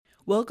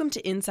Welcome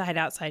to Inside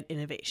Outside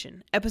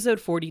Innovation,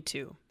 episode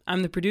 42.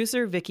 I'm the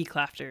producer, Vicky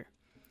Clafter.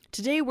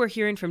 Today we're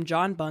hearing from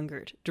John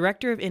Bungert,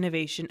 Director of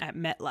Innovation at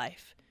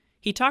MetLife.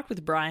 He talked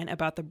with Brian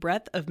about the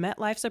breadth of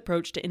MetLife's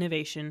approach to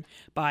innovation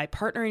by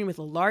partnering with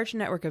a large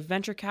network of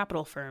venture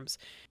capital firms,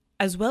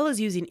 as well as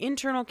using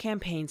internal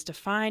campaigns to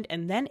find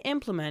and then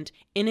implement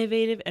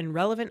innovative and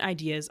relevant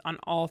ideas on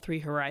all three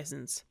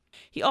horizons.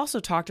 He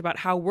also talked about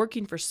how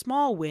working for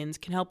small wins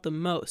can help the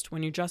most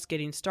when you're just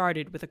getting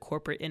started with a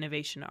corporate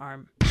innovation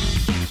arm.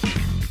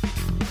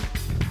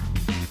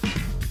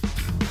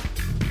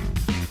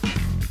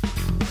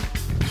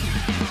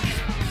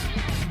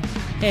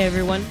 Hey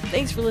everyone,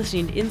 thanks for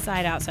listening to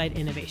Inside Outside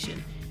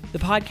Innovation, the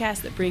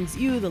podcast that brings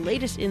you the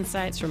latest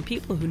insights from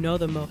people who know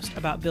the most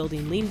about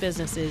building lean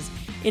businesses,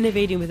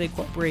 innovating within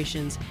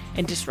corporations,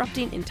 and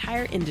disrupting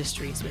entire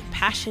industries with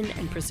passion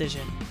and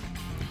precision.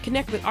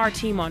 Connect with our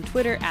team on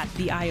Twitter at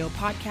the IO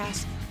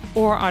Podcast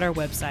or on our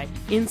website,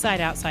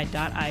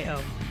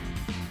 insideoutside.io.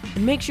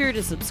 And make sure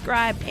to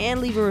subscribe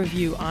and leave a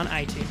review on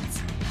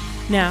iTunes.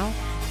 Now,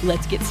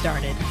 let's get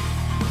started.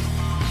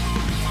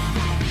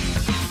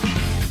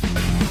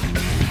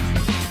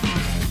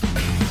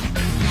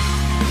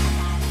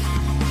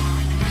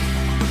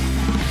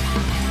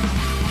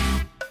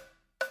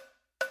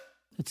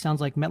 It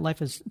sounds like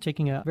MetLife is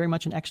taking a very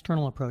much an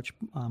external approach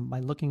by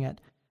looking at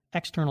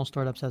external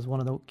startups as one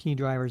of the key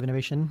drivers of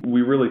innovation.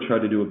 We really try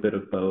to do a bit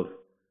of both.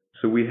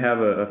 So we have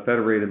a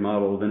federated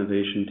model of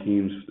innovation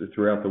teams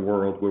throughout the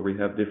world where we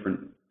have different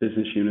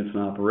business units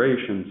and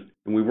operations.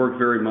 And we work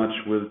very much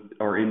with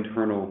our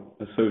internal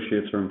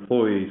associates or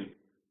employees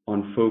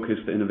on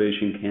focused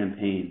innovation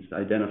campaigns,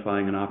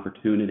 identifying an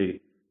opportunity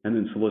and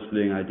then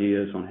soliciting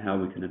ideas on how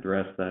we can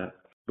address that.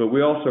 But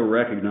we also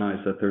recognize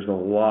that there's a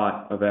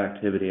lot of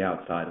activity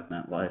outside of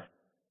MetLife.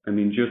 I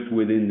mean, just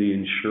within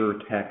the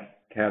InsurTech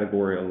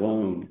category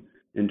alone,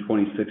 in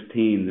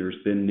 2016, there's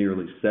been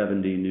nearly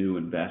 70 new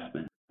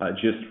investments,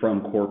 just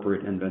from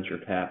corporate and venture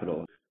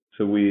capital.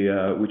 So we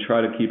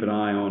try to keep an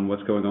eye on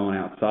what's going on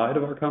outside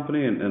of our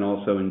company and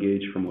also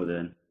engage from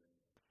within.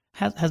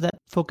 Has that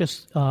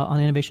focus on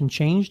innovation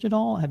changed at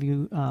all? Have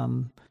you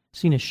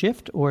seen a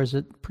shift, or is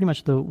it pretty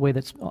much the way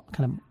that's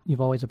kind of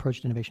you've always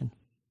approached innovation?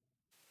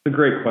 It's a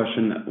great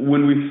question.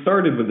 When we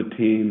started with the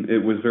team,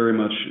 it was very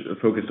much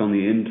focused on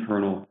the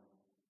internal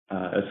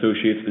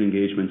associates and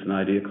engagements and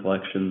idea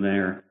collection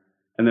there.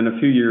 And then a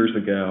few years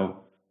ago,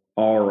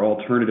 our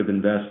alternative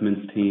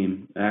investments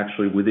team,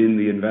 actually within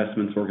the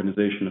investments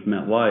organization of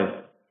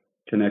MetLife,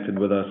 connected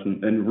with us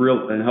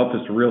and helped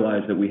us to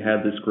realize that we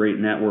had this great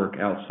network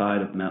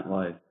outside of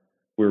MetLife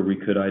where we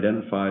could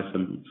identify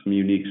some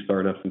unique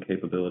startups and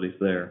capabilities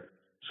there.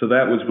 So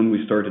that was when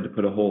we started to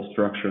put a whole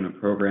structure and a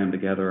program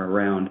together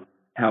around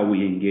how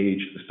we engage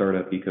the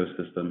startup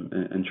ecosystem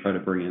and try to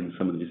bring in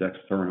some of these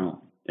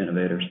external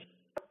innovators.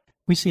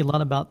 We see a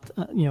lot about,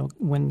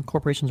 when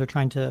corporations are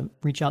trying to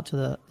reach out to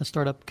the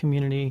startup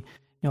community,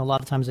 a lot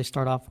of times they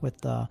start off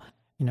with,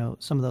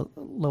 some of the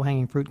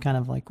low-hanging fruit, kind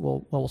of like,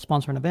 we'll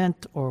sponsor an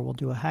event or we'll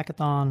do a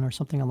hackathon or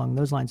something along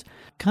those lines.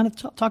 Kind of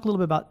talk a little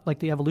bit about like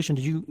the evolution.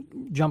 Did you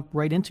jump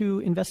right into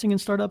investing in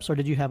startups, or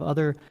did you have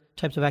other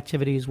types of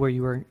activities where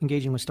you were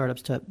engaging with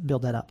startups to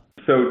build that up?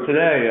 So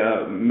today,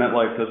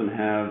 MetLife doesn't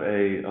have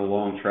a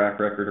long track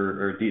record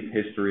or a deep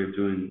history of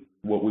doing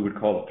what we would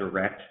call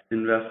direct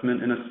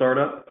investment in a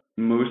startup.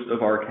 Most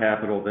of our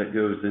capital that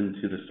goes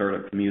into the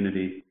startup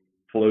community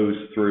flows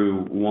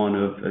through one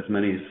of as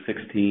many as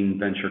 16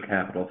 venture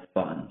capital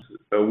funds.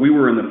 So we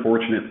were in the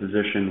fortunate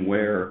position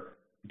where,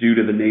 due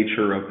to the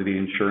nature of the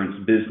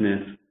insurance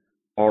business,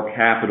 our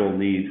capital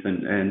needs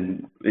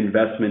and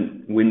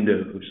investment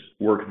windows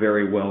work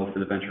very well for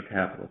the venture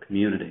capital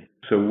community.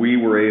 So we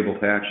were able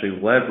to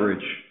actually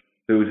leverage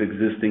those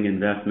existing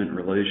investment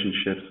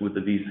relationships with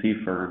the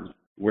VC firms.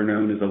 We're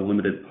known as a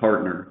limited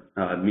partner,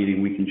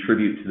 meaning we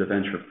contribute to the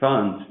venture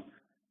funds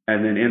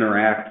and then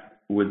interact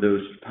with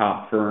those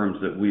top firms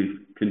that we've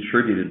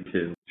contributed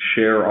to,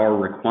 share our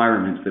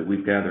requirements that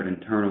we've gathered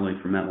internally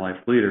from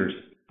MetLife leaders,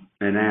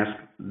 and ask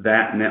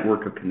that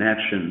network of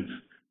connections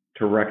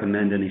to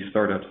recommend any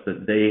startups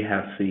that they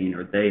have seen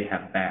or they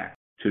have backed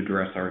to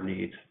address our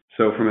needs.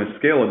 So from a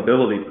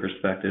scalability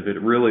perspective, it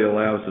really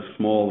allows a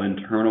small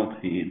internal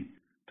team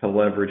to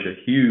leverage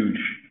a huge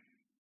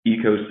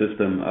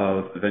ecosystem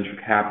of venture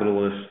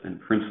capitalists and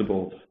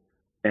principals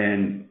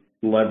and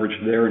leverage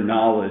their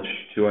knowledge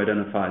to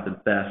identify the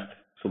best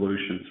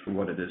solutions for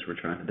what it is we're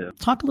trying to do.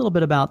 Talk a little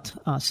bit about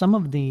some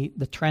of the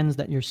trends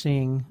that you're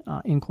seeing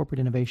in corporate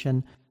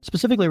innovation,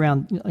 specifically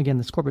around, again,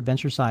 this corporate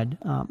venture side.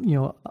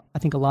 I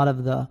think a lot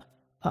of the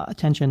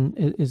attention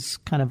is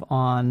kind of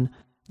on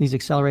these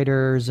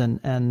accelerators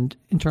and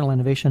internal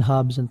innovation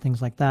hubs and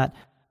things like that.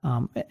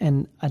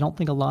 And I don't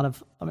think a lot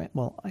of,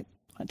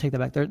 I take that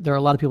back. There are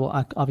a lot of people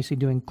obviously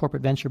doing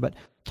corporate venture, but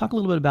talk a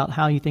little bit about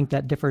how you think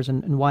that differs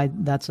and why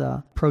that's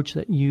an approach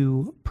that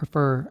you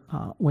prefer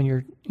when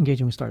you're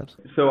engaging with startups.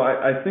 So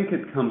I think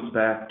it comes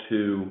back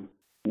to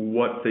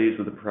what phase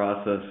of the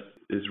process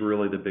is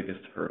really the biggest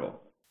hurdle.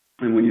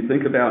 And when you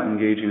think about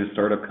engaging a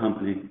startup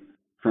company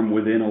from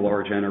within a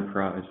large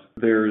enterprise.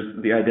 There's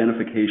the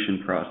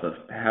identification process.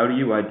 How do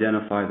you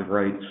identify the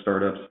right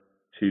startups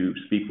to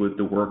speak with,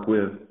 to work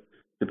with,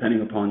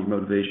 depending upon your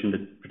motivation to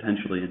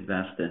potentially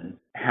invest in?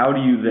 How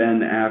do you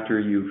then, after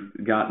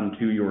you've gotten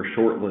to your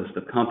short list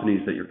of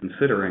companies that you're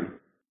considering,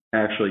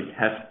 actually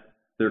test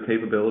their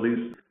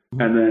capabilities?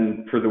 And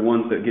then for the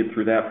ones that get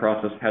through that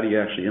process, how do you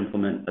actually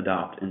implement,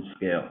 adopt, and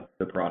scale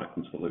the product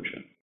and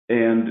solution?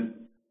 And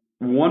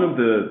one of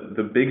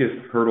the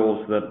biggest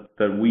hurdles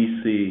that we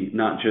see,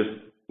 not just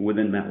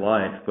within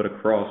MetLife, but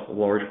across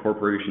large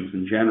corporations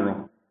in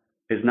general,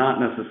 is not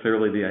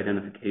necessarily the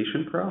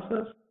identification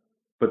process,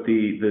 but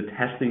the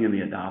testing and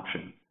the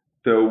adoption.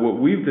 So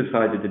what we've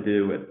decided to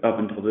do up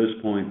until this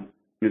point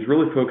is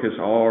really focus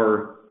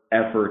our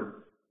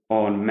effort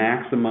on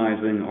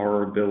maximizing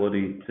our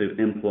ability to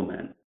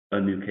implement a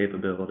new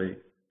capability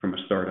from a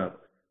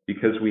startup,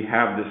 because we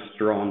have this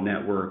strong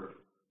network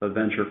of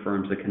venture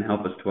firms that can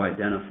help us to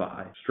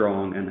identify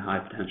strong and high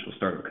potential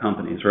startup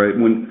companies, right?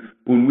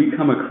 When we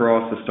come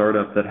across a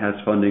startup that has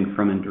funding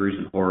from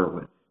Andreessen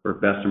Horowitz or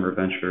Bessemer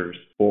Ventures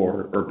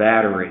or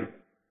Battery,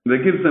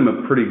 that gives them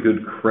a pretty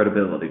good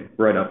credibility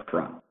right up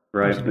front,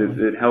 right?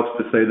 It helps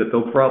to say that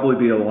they'll probably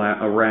be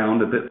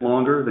around a bit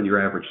longer than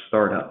your average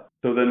startup.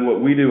 So then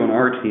what we do on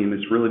our team is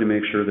really to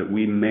make sure that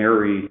we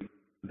marry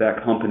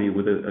that company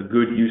with a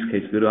good use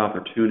case, good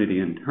opportunity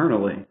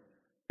internally,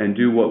 and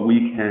do what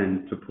we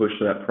can to push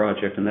that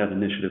project and that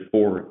initiative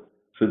forward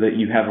so that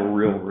you have a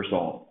real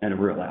result and a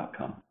real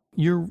outcome.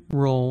 Your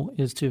role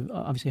is to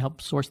obviously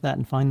help source that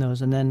and find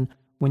those. And then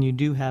when you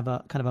do have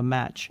a kind of a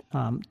match,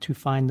 to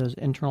find those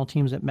internal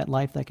teams at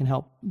MetLife that can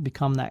help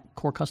become that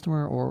core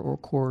customer or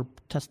core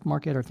test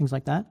market or things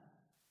like that?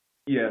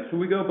 Yeah, so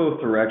we go both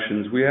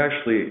directions. We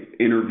actually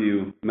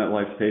interview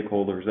MetLife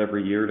stakeholders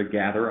every year to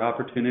gather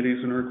opportunities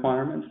and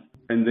requirements.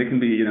 And they can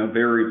be,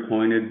 very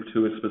pointed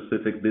to a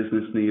specific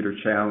business need or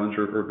challenge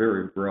or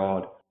very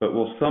broad. But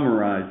we'll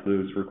summarize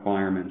those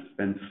requirements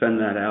and send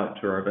that out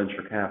to our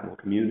venture capital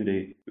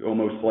community,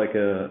 almost like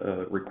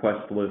a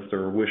request list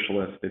or a wish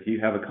list. If you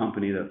have a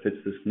company that fits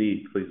this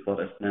need, please let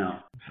us know.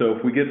 So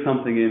if we get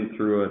something in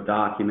through a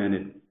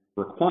documented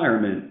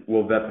requirement,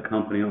 we'll vet the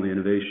company on the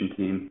innovation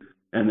team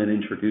and then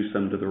introduce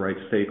them to the right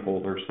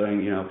stakeholders,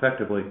 saying,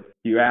 effectively,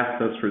 you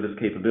asked us for this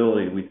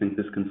capability. We think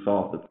this can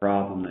solve the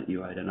problem that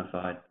you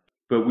identified.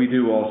 But we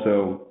do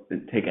also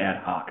take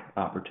ad hoc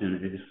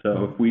opportunities.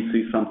 So if we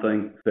see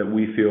something that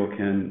we feel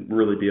can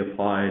really be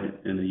applied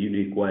in a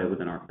unique way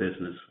within our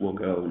business, we'll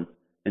go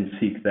and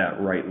seek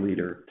that right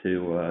leader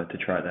to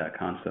try that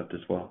concept as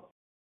well.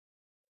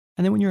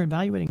 And then when you're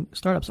evaluating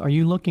startups, are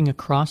you looking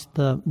across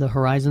the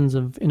horizons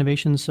of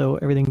innovation? So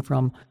everything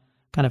from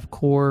kind of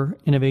core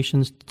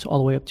innovations to all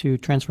the way up to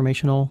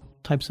transformational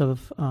types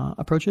of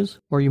approaches?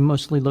 Or are you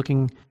mostly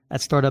looking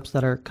at startups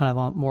that are kind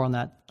of more on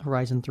that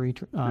Horizon 3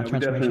 transformation? We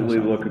definitely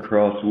look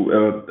across.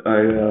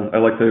 I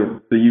like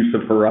the use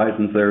of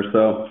horizons there.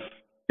 So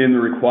in the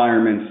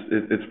requirements,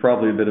 it's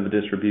probably a bit of a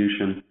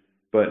distribution,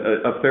 but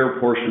a fair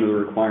portion of the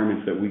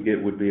requirements that we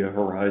get would be a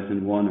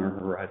Horizon 1 or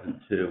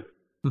Horizon 2,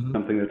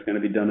 something that's going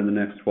to be done in the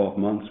next 12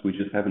 months. We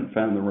just haven't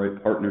found the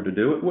right partner to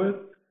do it with.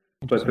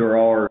 But there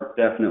are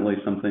definitely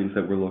some things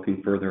that we're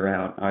looking further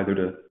out, either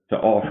to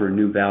offer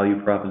new value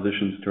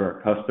propositions to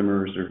our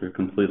customers or to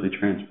completely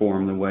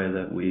transform the way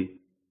that we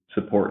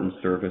support and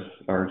service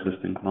our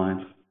existing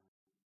clients.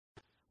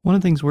 One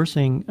of the things we're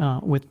seeing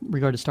with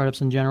regard to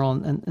startups in general,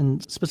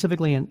 and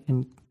specifically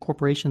in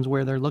corporations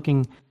where they're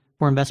looking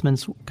for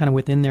investments kind of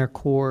within their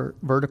core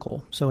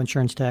vertical, so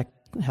insurance tech,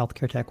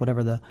 healthcare tech,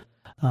 whatever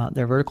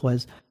their vertical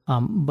is,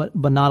 but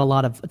not a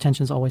lot of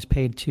attention is always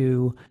paid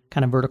to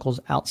kind of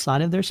verticals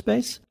outside of their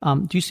space.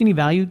 Do you see any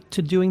value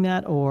to doing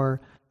that,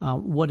 or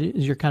what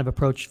is your kind of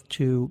approach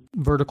to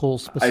vertical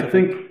specific? I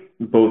think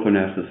both are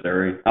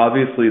necessary.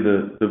 Obviously,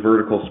 the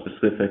vertical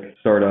specific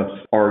startups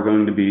are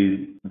going to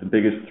be the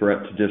biggest threat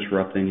to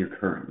disrupting your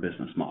current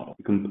business model.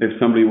 If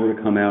somebody were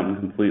to come out and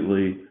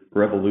completely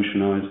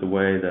revolutionize the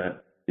way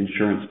that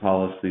insurance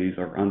policies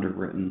are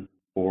underwritten,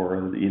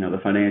 or the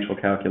financial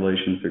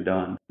calculations are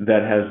done,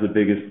 that has the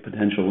biggest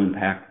potential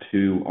impact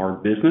to our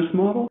business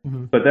model.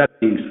 But that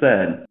being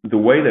said, the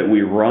way that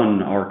we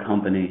run our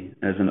company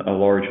as a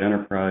large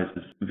enterprise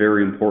is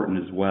very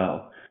important as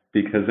well,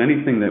 because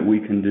anything that we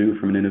can do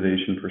from an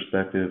innovation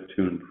perspective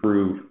to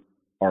improve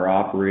our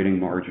operating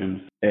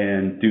margins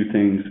and do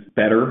things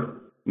better,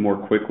 more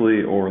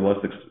quickly, or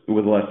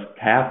with less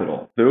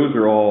capital, those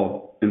are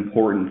all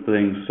important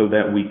things so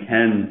that we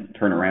can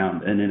turn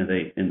around and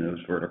innovate in those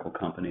vertical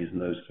companies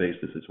and those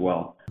spaces as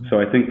well.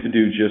 So I think to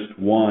do just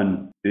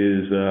one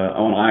is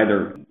on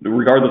either,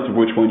 regardless of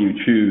which one you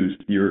choose,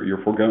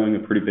 you're foregoing a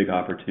pretty big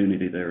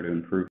opportunity there to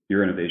improve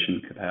your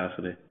innovation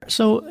capacity.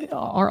 So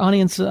our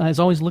audience is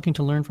always looking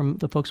to learn from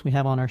the folks we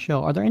have on our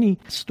show. Are there any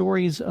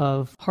stories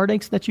of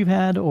heartaches that you've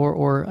had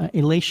or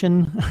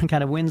elation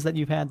kind of wins that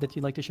you've had that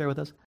you'd like to share with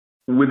us?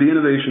 With the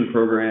innovation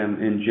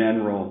program in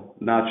general,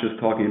 not just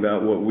talking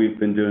about what we've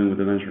been doing with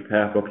the venture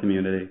capital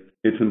community,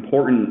 it's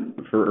important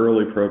for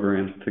early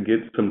programs to get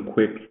some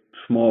quick,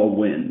 small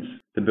wins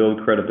to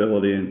build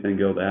credibility and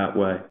go that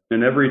way.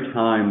 And every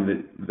time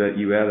that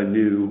you add a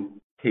new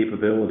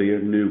capability, a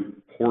new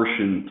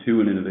portion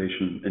to an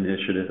innovation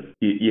initiative,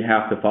 you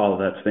have to follow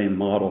that same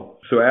model.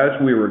 So as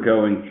we were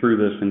going through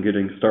this and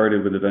getting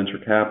started with the venture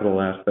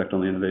capital aspect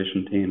on the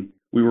innovation team,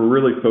 we were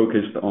really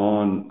focused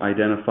on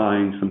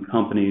identifying some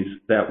companies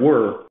that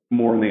were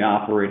more on the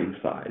operating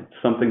side,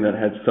 something that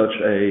had such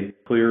a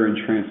clear and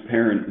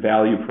transparent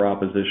value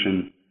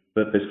proposition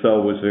that the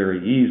sell was very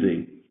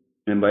easy.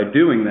 And by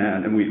doing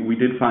that, and we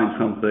did find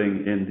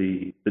something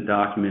in the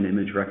document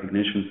image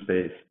recognition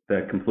space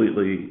that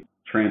completely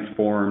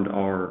transformed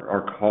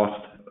our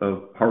cost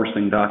of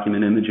parsing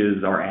document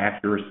images, our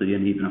accuracy,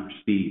 and even our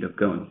speed of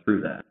going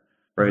through that,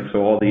 right? So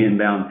all the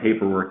inbound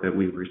paperwork that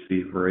we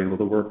receive, we're able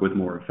to work with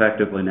more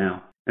effectively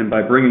now. And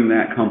by bringing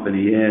that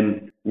company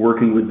in,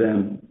 working with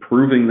them,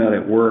 proving that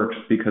it works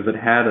because it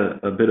had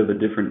a bit of a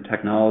different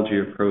technology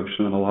approach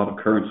than a lot of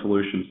current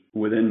solutions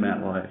within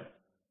MetLife,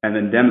 and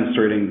then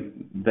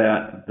demonstrating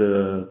that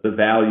the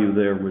value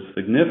there was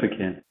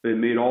significant, it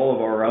made all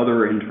of our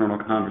other internal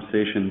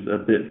conversations a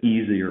bit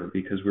easier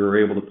because we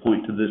were able to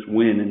point to this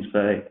win and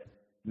say,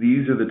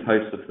 these are the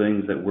types of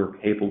things that we're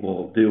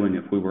capable of doing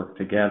if we work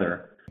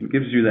together. It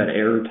gives you that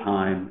air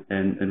time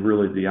and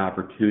really the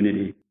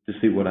opportunity to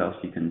see what else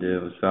you can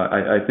do. So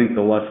I think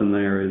the lesson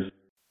there is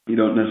you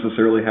don't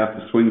necessarily have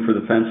to swing for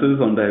the fences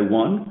on day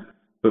one,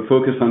 but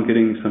focus on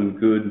getting some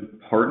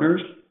good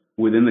partners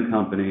within the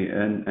company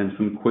and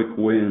some quick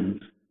wins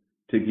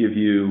to give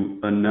you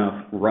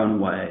enough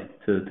runway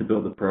to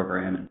build the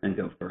program and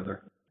go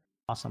further.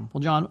 Awesome.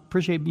 Well, John,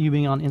 appreciate you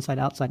being on Inside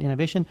Outside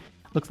Innovation.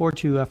 Look forward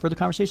to further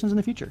conversations in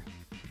the future.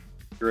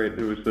 Great.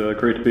 It was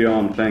great to be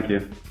on. Thank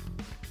you.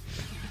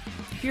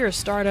 If you're a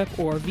startup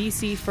or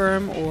VC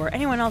firm or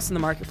anyone else in the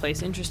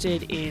marketplace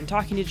interested in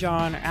talking to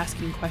John or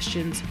asking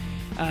questions,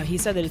 he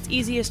said that it's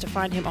easiest to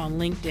find him on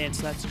LinkedIn.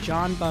 So that's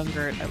John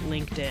Bungert at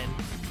LinkedIn.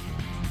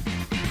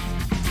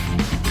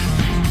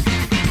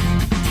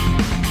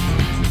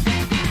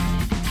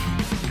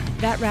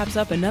 That wraps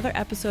up another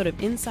episode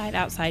of Inside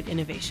Outside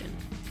Innovation.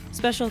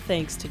 Special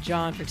thanks to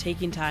John for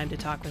taking time to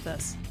talk with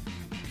us.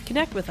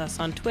 Connect with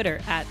us on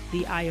Twitter at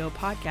the IO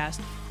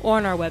Podcast or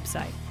on our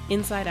website,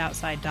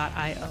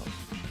 insideoutside.io.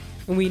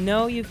 And we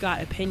know you've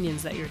got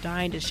opinions that you're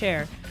dying to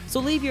share, so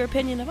leave your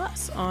opinion of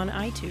us on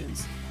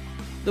iTunes.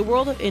 The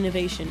world of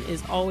innovation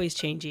is always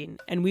changing,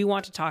 and we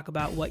want to talk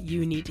about what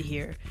you need to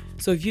hear.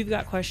 So if you've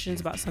got questions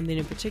about something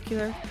in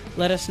particular,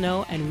 let us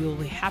know, and we will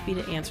be happy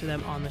to answer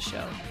them on the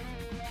show.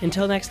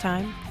 Until next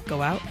time,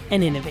 go out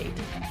and innovate.